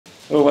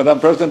Oh, Madam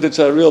President, it's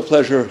a real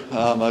pleasure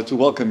to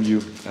welcome you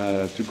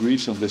to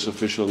Greece on this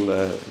official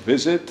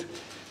visit,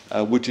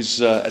 which is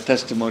a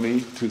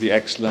testimony to the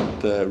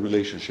excellent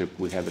relationship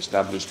we have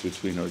established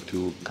between our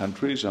two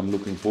countries. I'm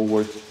looking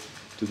forward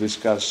to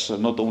discuss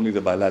not only the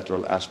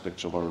bilateral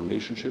aspects of our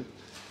relationship,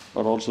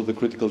 but also the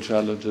critical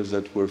challenges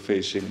that we're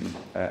facing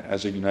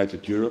as a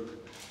united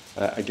Europe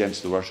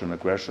against the Russian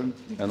aggression,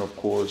 and of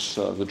course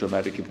the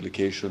dramatic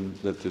implication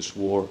that this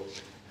war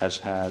has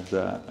had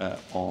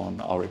on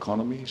our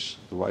economies,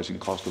 the rising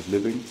cost of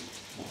living,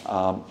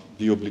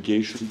 the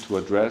obligation to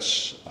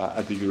address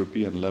at the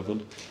European level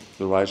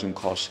the rising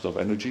cost of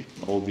energy.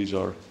 All these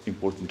are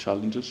important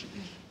challenges.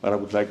 But I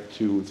would like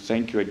to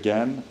thank you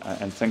again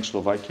and thank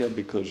Slovakia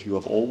because you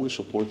have always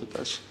supported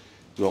us.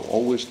 You have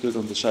always stood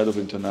on the side of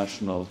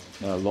international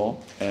law,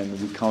 and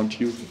we count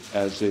you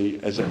as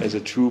a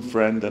true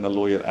friend and a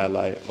loyal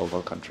ally of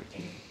our country.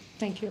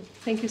 Thank you.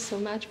 Thank you so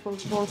much for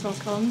warm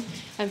welcome.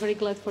 I'm very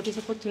glad for this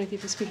opportunity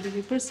to speak with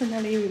you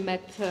personally. We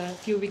met a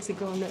few weeks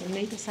ago on the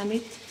NATO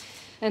summit.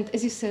 And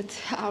as you said,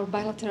 our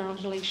bilateral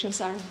relations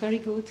are very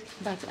good,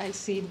 but I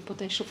see the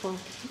potential for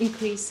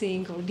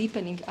increasing or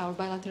deepening our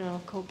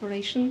bilateral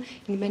cooperation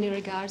in many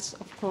regards,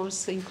 of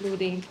course,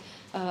 including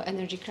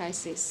energy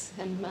crisis.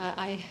 And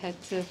I had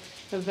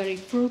a very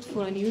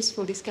fruitful and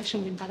useful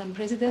discussion with Madam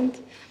President,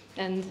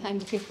 and I'm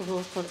looking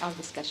forward for our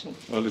discussion.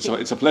 Well,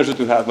 it's a pleasure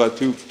to have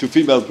two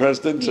female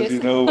presidents. Yes. As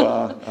you know,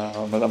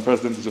 Madam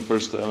President is the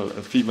first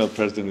female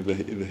president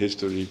in the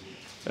history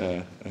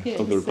Yes,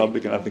 of the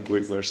Republic, and I think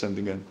we're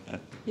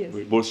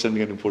both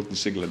sending an important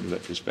signal in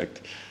that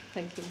respect.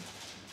 Thank you.